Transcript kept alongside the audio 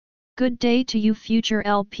Good day to you future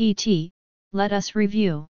LPT, let us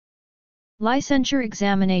review. Licensure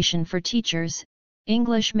Examination for Teachers,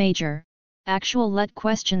 English Major, Actual Let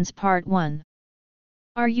Questions Part 1.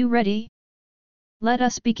 Are you ready? Let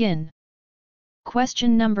us begin.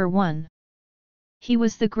 Question number 1. He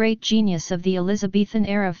was the great genius of the Elizabethan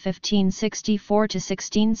era 1564 to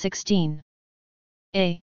 1616.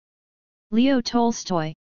 A. Leo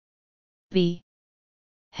Tolstoy. B.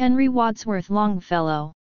 Henry Wadsworth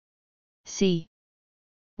Longfellow. C.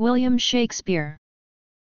 William Shakespeare.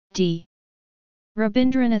 D.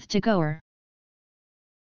 Rabindranath Tagore.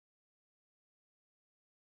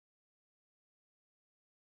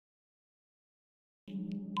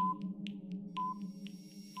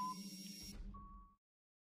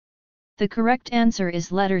 The correct answer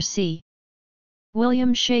is letter C.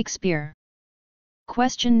 William Shakespeare.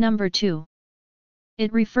 Question number 2.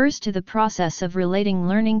 It refers to the process of relating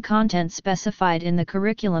learning content specified in the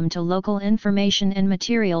curriculum to local information and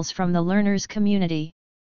materials from the learner's community.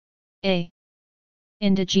 A.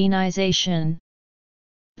 Indigenization.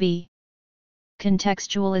 B.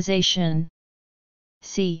 Contextualization.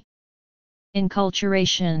 C.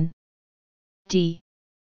 Enculturation. D.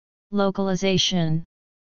 Localization.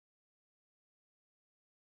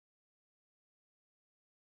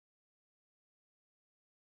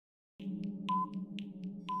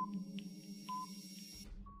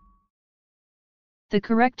 The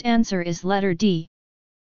correct answer is letter D.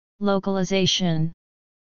 Localization.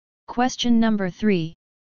 Question number 3.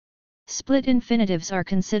 Split infinitives are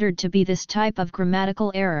considered to be this type of grammatical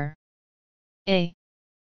error. A.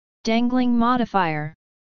 Dangling modifier.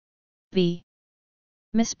 B.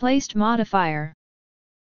 Misplaced modifier.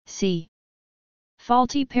 C.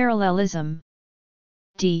 Faulty parallelism.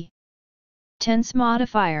 D. Tense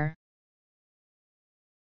modifier.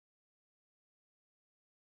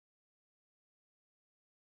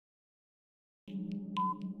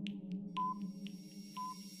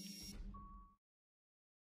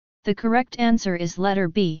 The correct answer is letter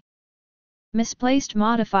B. Misplaced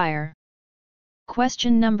modifier.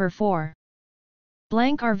 Question number 4.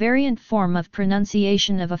 Blank are variant form of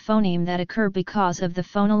pronunciation of a phoneme that occur because of the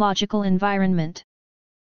phonological environment.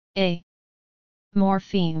 A.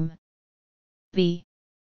 Morpheme. B.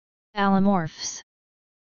 Allomorphs.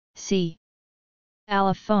 C.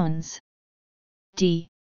 Allophones. D.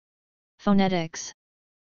 Phonetics.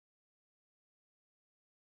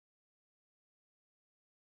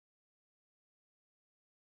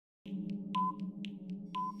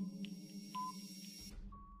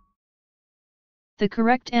 The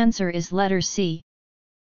correct answer is letter C.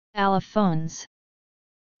 Allophones.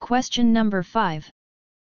 Question number 5.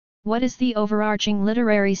 What is the overarching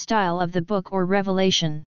literary style of the book or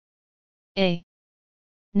revelation? A.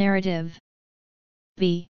 Narrative.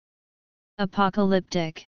 B.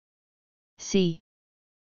 Apocalyptic. C.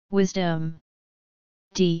 Wisdom.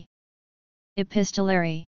 D.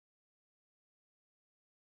 Epistolary.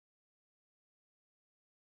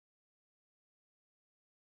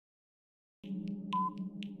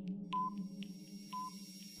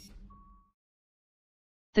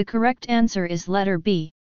 The correct answer is letter B.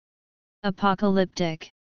 Apocalyptic.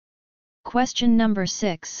 Question number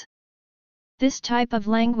 6. This type of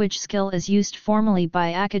language skill is used formally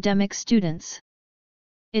by academic students.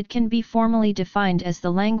 It can be formally defined as the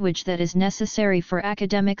language that is necessary for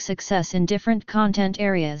academic success in different content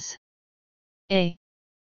areas. A.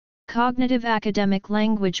 Cognitive academic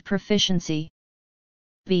language proficiency.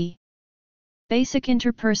 B. Basic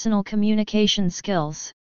interpersonal communication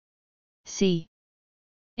skills. C.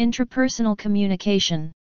 Intrapersonal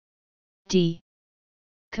communication. D.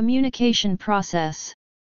 Communication process.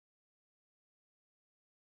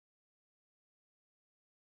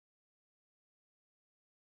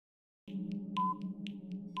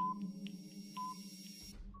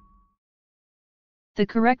 The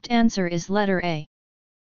correct answer is letter A.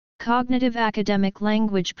 Cognitive academic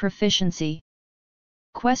language proficiency.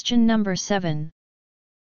 Question number 7.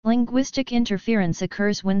 Linguistic interference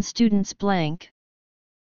occurs when students blank.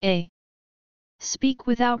 A. Speak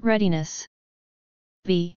without readiness.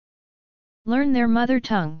 B. Learn their mother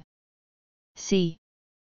tongue. C.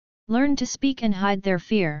 Learn to speak and hide their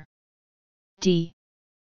fear. D.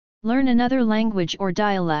 Learn another language or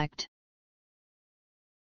dialect.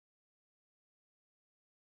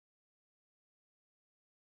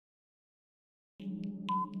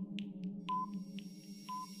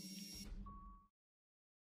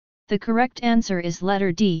 The correct answer is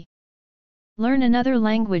letter D. Learn another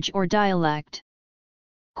language or dialect.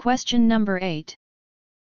 Question number 8.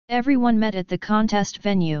 Everyone met at the contest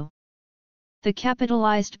venue. The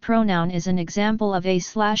capitalized pronoun is an example of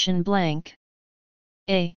a/in blank.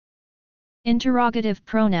 A. Interrogative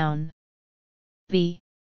pronoun. B.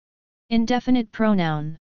 Indefinite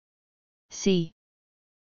pronoun. C.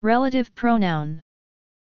 Relative pronoun.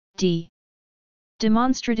 D.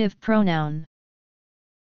 Demonstrative pronoun.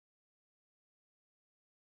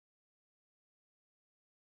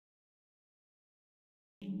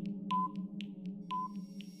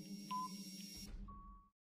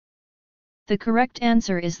 The correct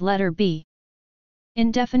answer is letter B.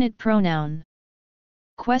 Indefinite pronoun.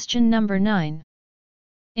 Question number 9.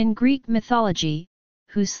 In Greek mythology,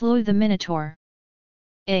 who slew the Minotaur?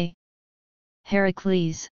 A.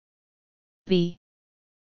 Heracles. B.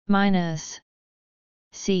 Minos.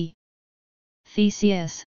 C.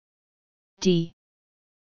 Theseus. D.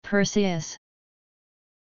 Perseus.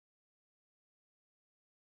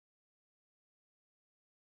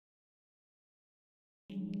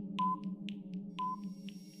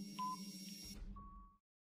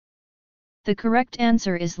 The correct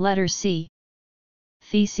answer is letter C.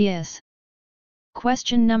 Theseus.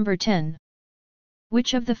 Question number 10.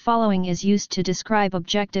 Which of the following is used to describe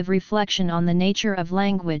objective reflection on the nature of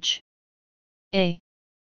language? A.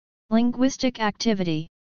 Linguistic activity.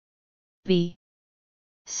 B.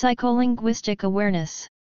 Psycholinguistic awareness.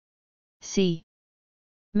 C.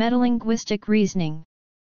 Metalinguistic reasoning.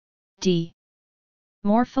 D.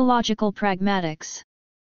 Morphological pragmatics.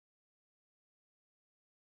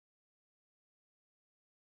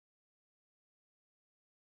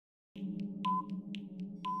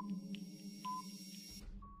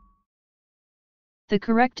 The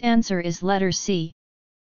correct answer is letter C.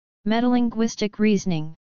 Metalinguistic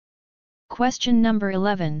reasoning. Question number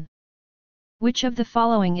 11. Which of the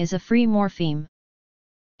following is a free morpheme?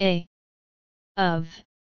 A. Of.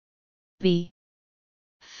 B.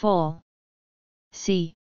 Full.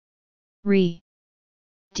 C. Re.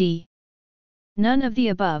 D. None of the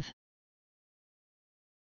above.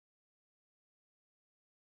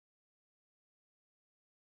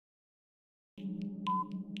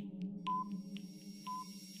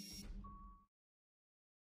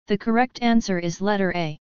 The correct answer is letter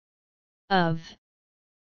A. Of.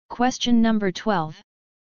 Question number 12.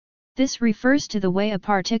 This refers to the way a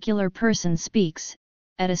particular person speaks,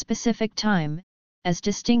 at a specific time, as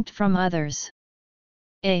distinct from others.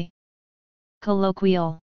 A.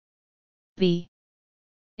 Colloquial. B.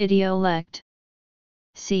 Idiolect.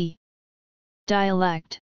 C.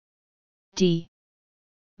 Dialect. D.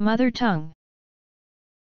 Mother tongue.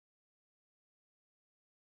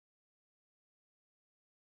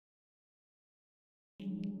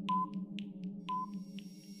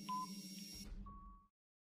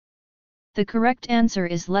 The correct answer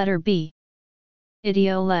is letter B.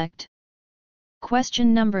 Idiolect.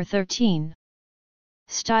 Question number 13.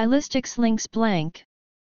 Stylistics links blank.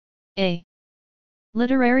 A.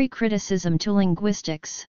 Literary criticism to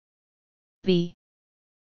linguistics. B.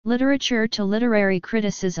 Literature to literary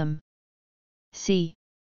criticism. C.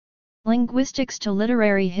 Linguistics to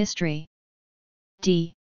literary history.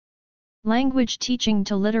 D. Language teaching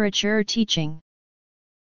to literature teaching.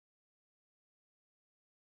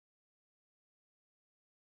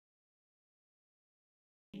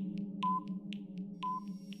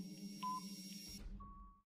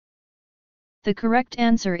 The correct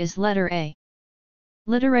answer is letter A.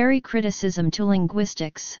 Literary criticism to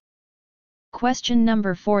linguistics. Question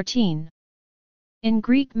number 14. In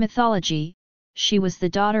Greek mythology, she was the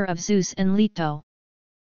daughter of Zeus and Leto.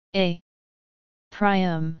 A.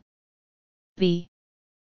 Priam. B.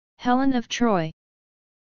 Helen of Troy.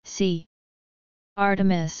 C.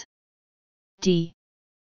 Artemis. D.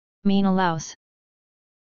 Menelaus.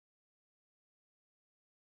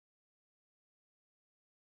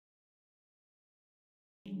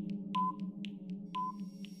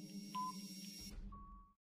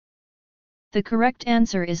 The correct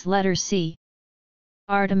answer is letter C.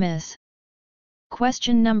 Artemis.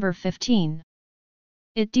 Question number 15.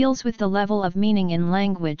 It deals with the level of meaning in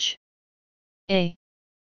language. A.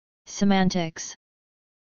 Semantics.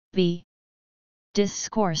 B.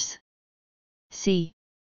 Discourse. C.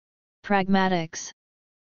 Pragmatics.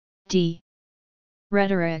 D.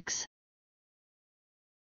 Rhetorics.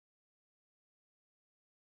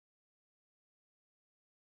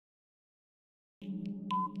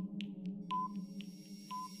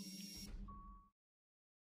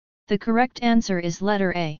 The correct answer is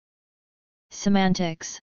letter A.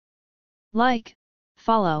 Semantics. Like,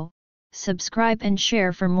 follow, subscribe and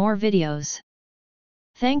share for more videos.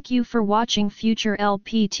 Thank you for watching Future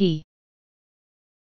LPT.